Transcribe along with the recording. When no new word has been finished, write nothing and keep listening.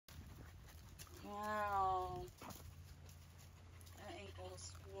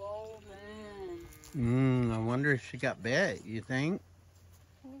I wonder if she got bit, you think?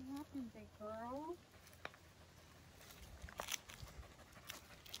 What happened, big girl?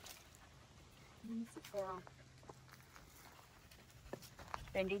 Easy girl.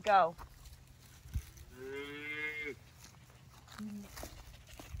 Bendy, go.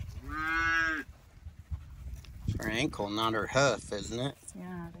 It's her ankle, not her hoof, isn't it?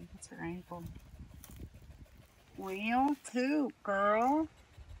 Yeah, I think it's her ankle. Well, too, girl.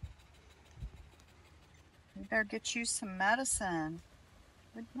 We better get you some medicine.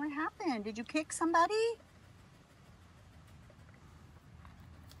 What happened? Did you kick somebody?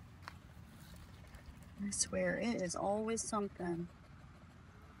 I swear, it is always something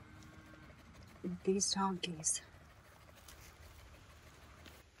with these donkeys.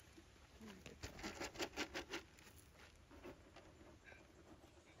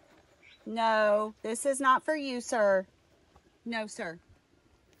 No, this is not for you, sir. No, sir.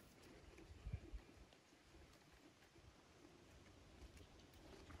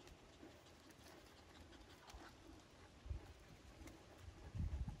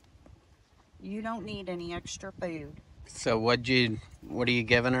 You don't need any extra food. So what are you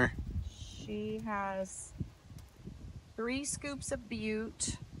giving her? She has 3 scoops of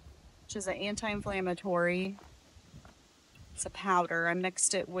Butte, which is an anti-inflammatory. It's a powder. I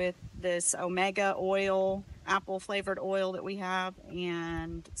mixed it with this omega oil, apple flavored oil that we have,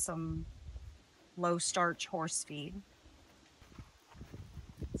 and some low starch horse feed.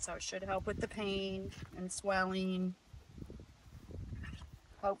 So it should help with the pain and swelling.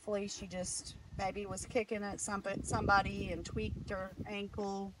 Hopefully she just maybe was kicking at somebody and tweaked her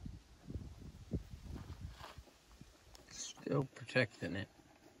ankle. Still protecting it.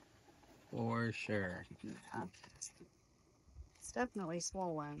 For sure. Yeah. It's definitely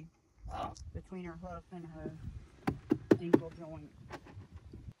swollen between her hoof and her ankle joint.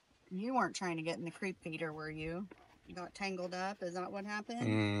 You weren't trying to get in the creep feeder, were you? You got tangled up? Is that what happened?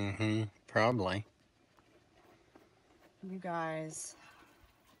 Mm-hmm. Probably. You guys,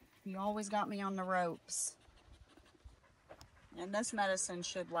 you always got me on the ropes. And this medicine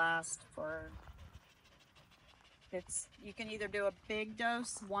should last for, you can either do a big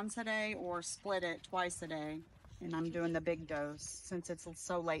dose once a day or split it twice a day. And I'm doing the big dose. Since it's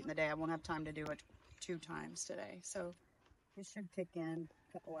so late in the day, I won't have time to do it 2 times today. So it should kick in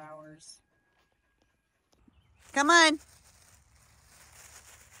a couple hours. Come on.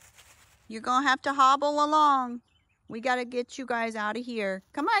 You're going to have to hobble along. We got to get you guys out of here.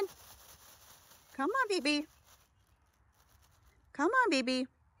 Come on. Come on, BB. Come on, BB.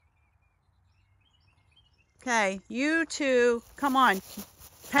 Okay, you two, come on.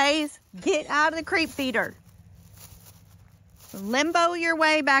 Pays, get out of the creep feeder. Limbo your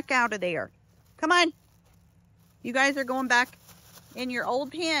way back out of there. Come on. You guys are going back in your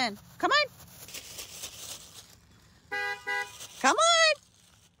old pen. Come on. Come on.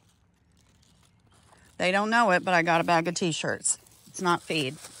 They don't know it, but I got a bag of t-shirts. It's not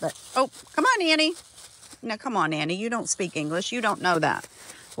feed, but, oh, come on, Annie. Now, come on, Annie. You don't speak English. You don't know that,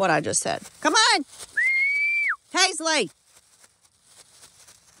 what I just said. Come on. Paisley.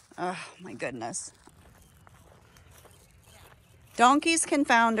 Oh, my goodness. Donkeys can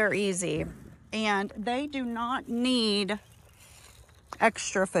founder easy, and they do not need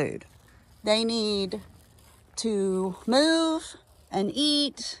extra food. They need to move and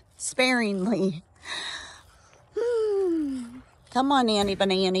eat sparingly. Come on, Annie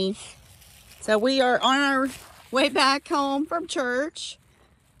Banani. So we are on our way back home from church.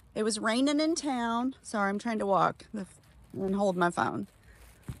 It was raining in town. Sorry, I'm trying to walk and hold my phone.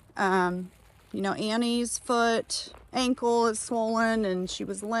 You know, Annie's ankle is swollen and she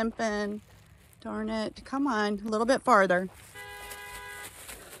was limping. Darn it. Come on, a little bit farther.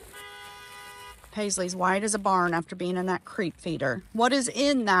 Paisley's white as a barn after being in that creep feeder. What is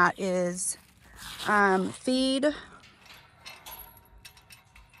in that is feed.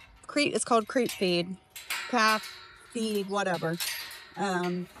 It's called creep feed. Calf feed, whatever.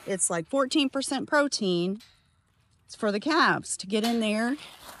 It's like 14% protein. It's for the calves to get in there.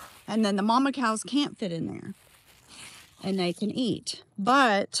 And then the mama cows can't fit in there. And they can eat.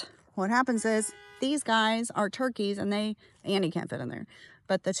 But what happens is these guys are turkeys and Annie can't fit in there.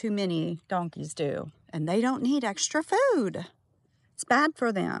 But the too many donkeys do. And they don't need extra food. It's bad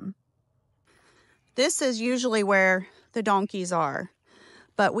for them. This is usually where the donkeys are.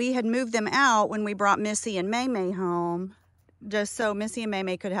 But we had moved them out when we brought Missy and May home, just so Missy and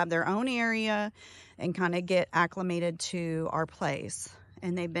May could have their own area and kind of get acclimated to our place.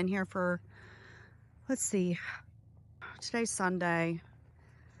 And they've been here for, let's see, today's Sunday.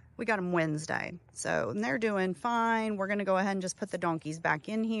 We got them Wednesday. So and they're doing fine. We're going to go ahead and just put the donkeys back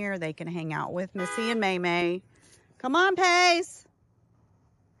in here. They can hang out with Missy and May May. Come on, Pace.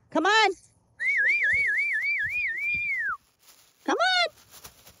 Come on. Come on.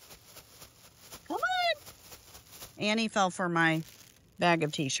 Come on. Annie fell for my bag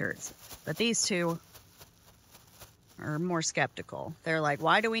of t-shirts. But these two are more skeptical. They're like,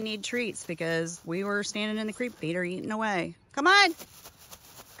 why do we need treats? Because we were standing in the creep feeder eating away. Come on.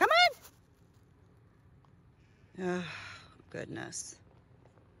 Come on. Oh, goodness.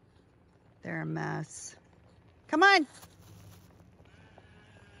 They're a mess. Come on.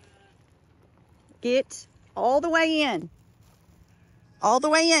 Get all the way in. All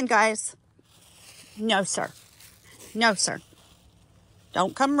the way in, guys. No, sir. No, sir.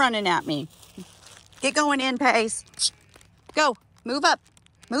 Don't come running at me. Get going in, Pace. Go. Move up.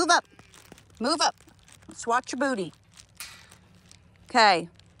 Move up. Move up. Let's watch your booty. Okay.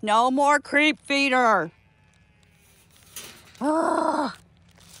 No more creep feeder. Ugh.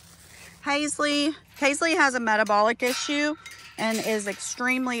 Paisley has a metabolic issue and is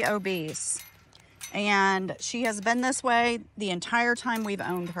extremely obese. And she has been this way the entire time we've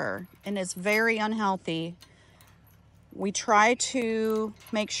owned her and is very unhealthy. We try to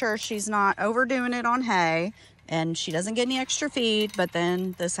make sure she's not overdoing it on hay and she doesn't get any extra feed, but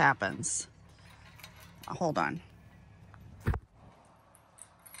then this happens. Hold on.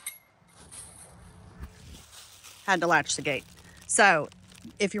 Had to latch the gate. So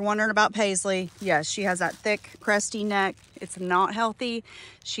if you're wondering about Paisley, yes, she has that thick, crusty neck. It's not healthy.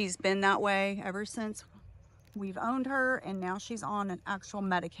 She's been that way ever since we've owned her, and now she's on an actual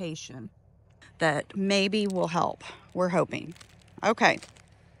medication that maybe will help. We're hoping. Okay.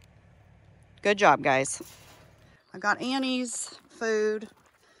 Good job, guys. I got Annie's food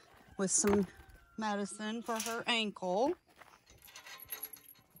with some medicine for her ankle.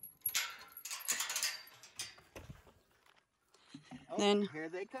 Then here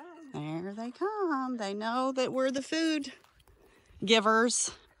they come. There they come. They know that we're the food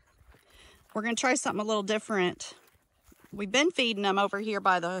givers. We're going to try something a little different. We've been feeding them over here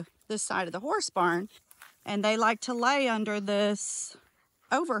by this side of the horse barn, and they like to lay under this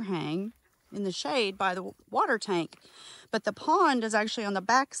overhang in the shade by the water tank. But the pond is actually on the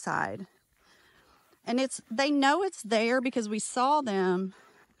back side. And they know it's there because we saw them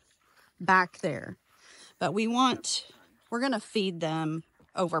back there. But we're going to feed them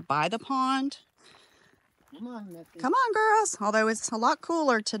over by the pond. Come on, Nicky. Come on, girls. Although it's a lot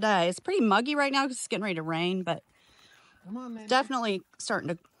cooler today. It's pretty muggy right now because it's getting ready to rain, but Come on, it's definitely starting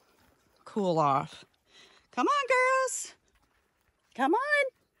to cool off. Come on, girls. Come on.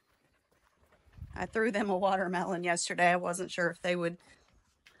 I threw them a watermelon yesterday. I wasn't sure if they would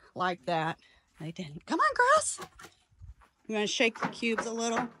like that. They didn't. Come on, girls. You want to shake the cubes a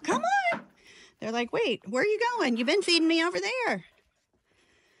little? Come on. They're like, wait, where are you going? You've been feeding me over there.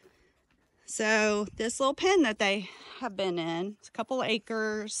 So this little pen that they have been in, it's a couple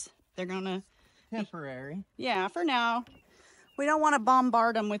acres. They're going to... Temporary. Yeah, for now. We don't want to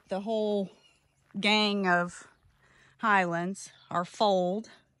bombard them with the whole gang of Highlands, our fold.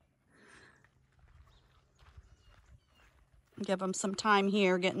 Give them some time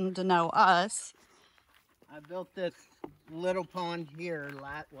here getting to know us. I built this little pond here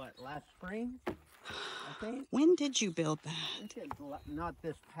last spring, I think. When did you build that? Not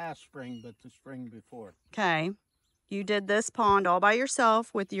this past spring, but the spring before. Okay. You did this pond all by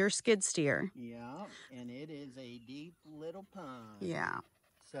yourself with your skid steer. Yeah, and it is a deep little pond. Yeah.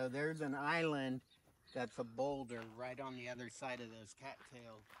 So there's an island that's a boulder right on the other side of those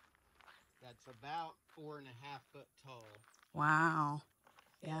cattails. That's about 4.5 foot tall. Wow.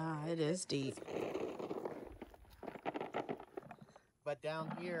 Yeah, it is deep. But down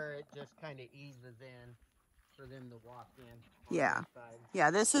here, it just kind of eases in for them to walk in. Yeah.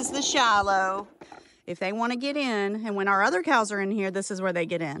 Yeah, this is the shallow. If they want to get in, and when our other cows are in here, this is where they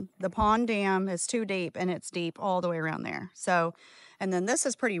get in. The pond dam is too deep, and it's deep all the way around there. So, and then this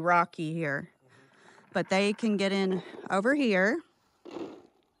is pretty rocky here. But they can get in over here.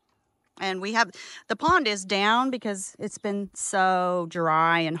 And we have, the pond is down because it's been so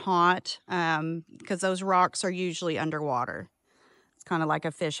dry and hot, because those rocks are usually underwater. It's kind of like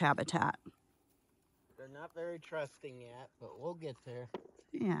a fish habitat. They're not very trusting yet, but we'll get there.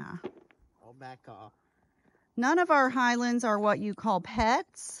 Yeah. I'll back off. None of our Highlands are what you call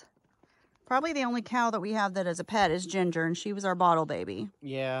pets. Probably the only cow that we have that is a pet is Ginger, and she was our bottle baby.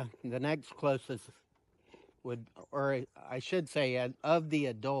 Yeah, the next closest would, or I should say, of the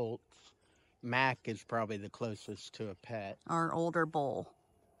adults, Mac is probably the closest to a pet. Our older bull.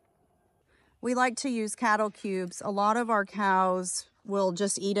 We like to use cattle cubes. A lot of our cows will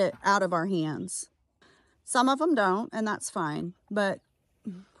just eat it out of our hands. Some of them don't, and that's fine. But,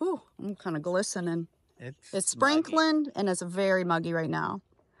 whew, I'm kind of glistening. It's sprinkling, and it's very muggy right now.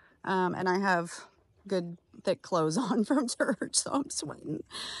 And I have good thick clothes on from church, so I'm sweating.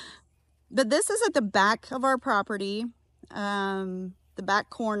 But this is at the back of our property, the back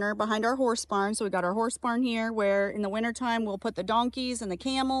corner behind our horse barn. So we got our horse barn here, where in the wintertime we'll put the donkeys and the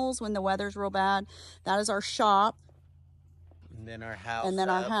camels when the weather's real bad. That is our shop. And then our house. And then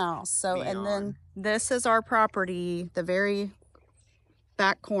our house. So, beyond. And then this is our property, the very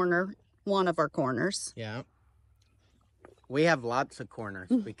back corner, one of our corners. Yeah. We have lots of corners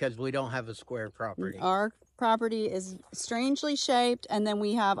because we don't have a square property. Our property is strangely shaped, and then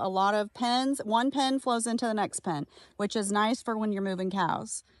we have a lot of pens. One pen flows into the next pen, which is nice for when you're moving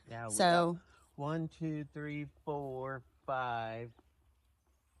cows. Yeah. So 1, 2, 3, 4, 5,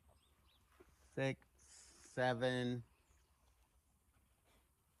 6, 7,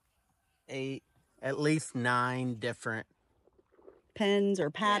 8, at least 9 different pens or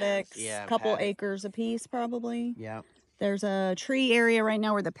paddocks. Yeah, couple acres apiece, probably. Yeah. There's a tree area right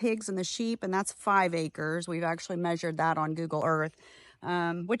now where the pigs and the sheep, and that's 5 acres. We've actually measured that on Google Earth,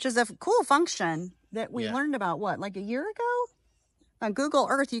 which is a cool function that we learned about, what, like a year ago? On Google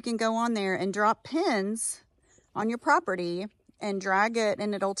Earth, you can go on there and drop pins on your property and drag it,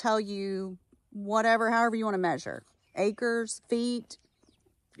 and it'll tell you however you want to measure. Acres, feet.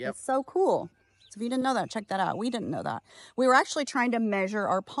 Yep. It's so cool. So if you didn't know that, check that out. We didn't know that. We were actually trying to measure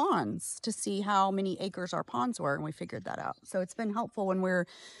our ponds to see how many acres our ponds were, and we figured that out. So it's been helpful when we're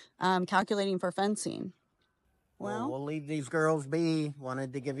calculating for fencing. Well, we'll leave these girls be.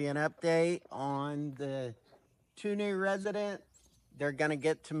 Wanted to give you an update on the 2 new residents. They're going to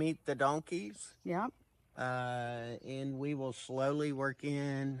get to meet the donkeys. Yep. And we will slowly work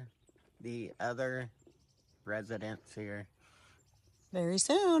in the other residents here. Very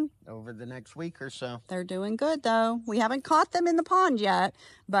soon. Over the next week or so. They're doing good, though. We haven't caught them in the pond yet,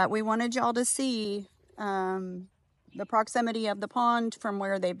 but we wanted y'all to see the proximity of the pond from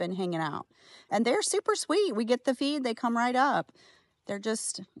where they've been hanging out. And they're super sweet. We get the feed, they come right up. They're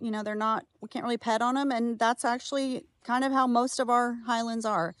just, they're not, we can't really pet on them, and that's actually kind of how most of our Highlands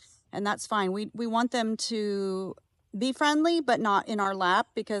are, and that's fine. We want them to be friendly, but not in our lap,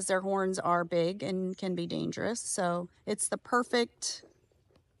 because their horns are big and can be dangerous. So it's the perfect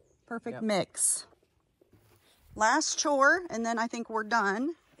mix. Last chore, and then I think we're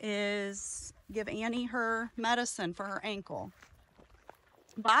done, is give Annie her medicine for her ankle.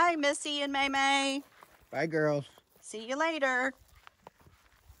 Bye, Missy and May May. Bye, girls. See you later.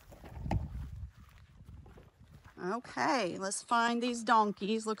 Okay, let's find these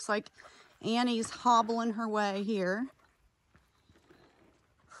donkeys. Looks like Annie's hobbling her way here.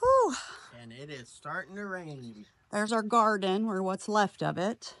 Whew. And it is starting to rain. There's our garden, or what's left of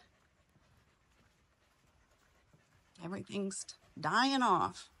it. Everything's dying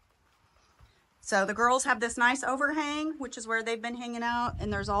off. So the girls have this nice overhang, which is where they've been hanging out.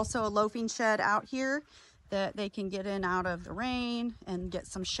 And there's also a loafing shed out here that they can get in out of the rain and get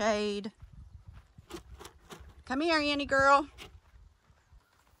some shade. Come here, Annie girl.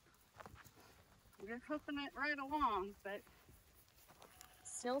 You're hoofing it right along, but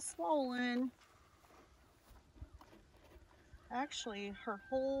still swollen. Actually, her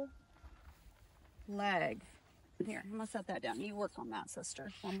whole leg. Here, I'm gonna set that down. You work on that,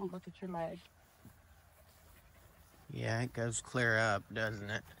 sister. I'm gonna look at your leg. Yeah, it goes clear up, doesn't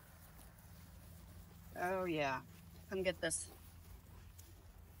it? Oh yeah. Come get this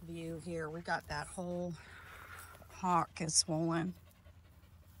view here. We got that whole hock is swollen.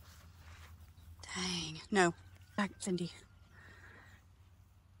 Dang. No. Back, Cindy.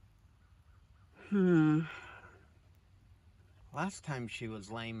 Last time she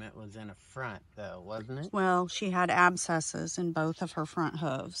was lame, it was in a front, though, wasn't it? Well, she had abscesses in both of her front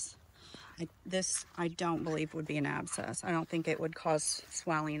hooves. This, I don't believe, would be an abscess. I don't think it would cause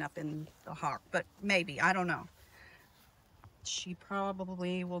swelling up in the hock, but maybe. I don't know. She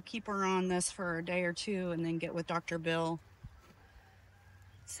probably will keep her on this for a day or two and then get with Dr. Bill.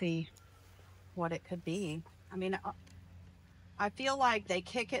 See what it could be. I mean, I feel like they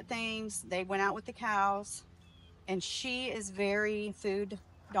kick at things. They went out with the cows, and she is very food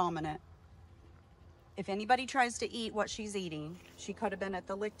dominant. If anybody tries to eat what she's eating, she could have been at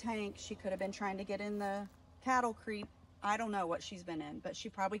the lick tank. She could have been trying to get in the cattle creep. I don't know what she's been in, but she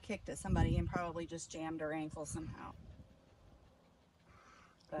probably kicked at somebody and probably just jammed her ankle somehow.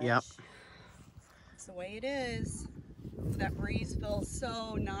 But yep. That's the way it is. That breeze feels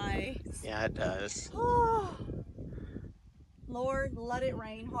so nice. Yeah, it does. Oh, Lord, let it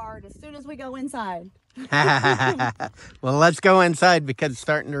rain hard as soon as we go inside. Well, let's go inside because it's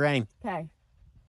starting to rain. Okay.